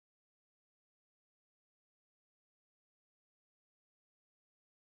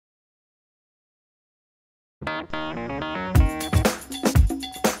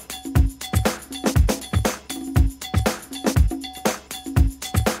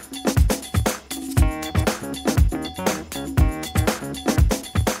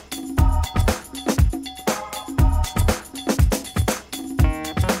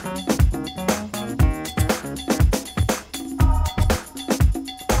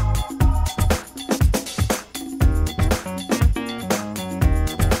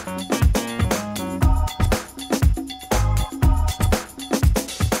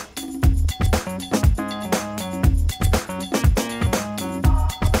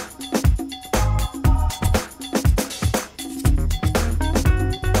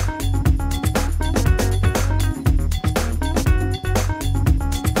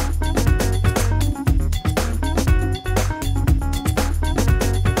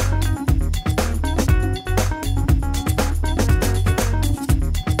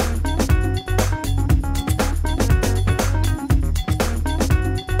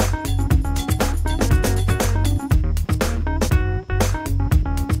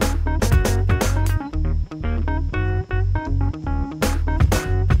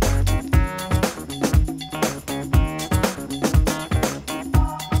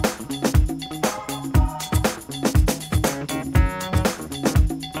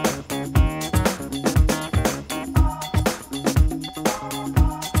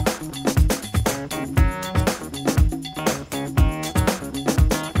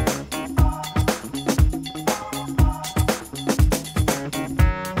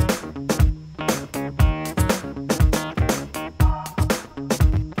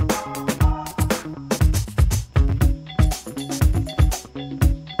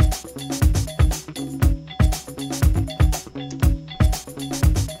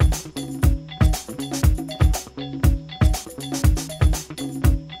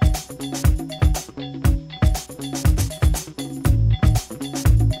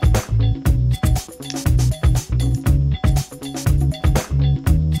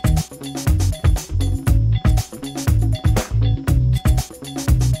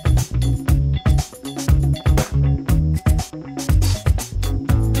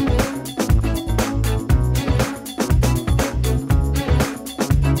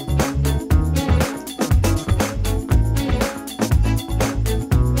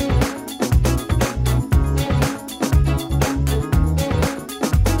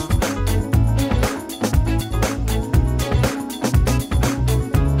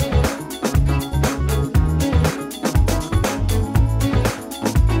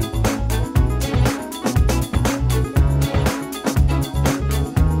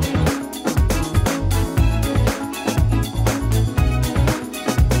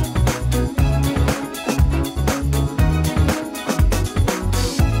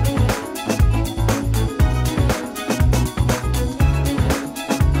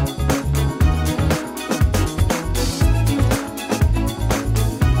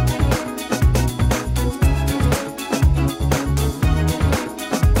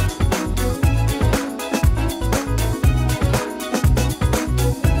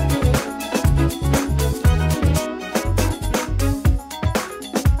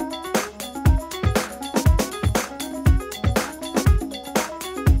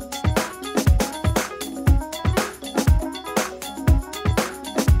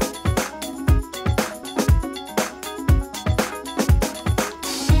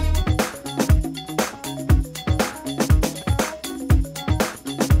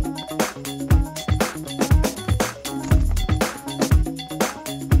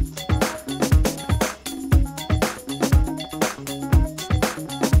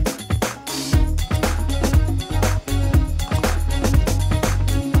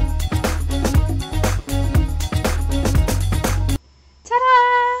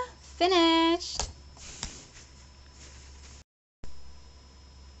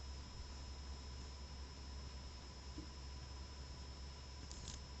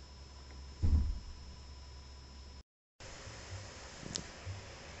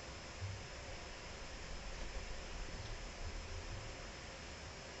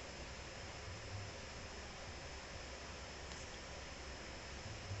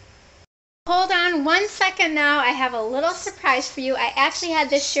Hold on 1 second now. I have a little surprise for you. I actually had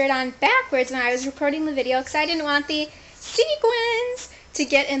this shirt on backwards when I was recording the video because I didn't want the sequins to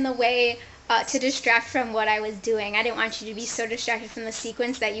get in the way to distract from what I was doing. I didn't want you to be so distracted from the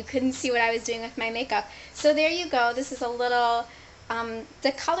sequins that you couldn't see what I was doing with my makeup. So there you go. This is a little,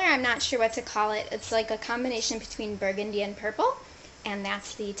 the color I'm not sure what to call it. It's like a combination between burgundy and purple. And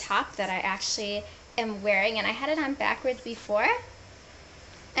that's the top that I actually am wearing. And I had it on backwards before.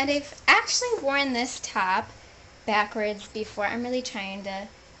 And I've actually worn this top backwards before. I'm really trying to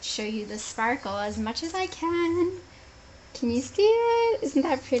show you the sparkle as much as I can. Can you see it? Isn't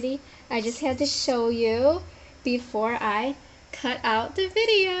that pretty? I just had to show you before I cut out the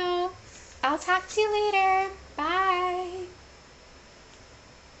video. I'll talk to you later. Bye.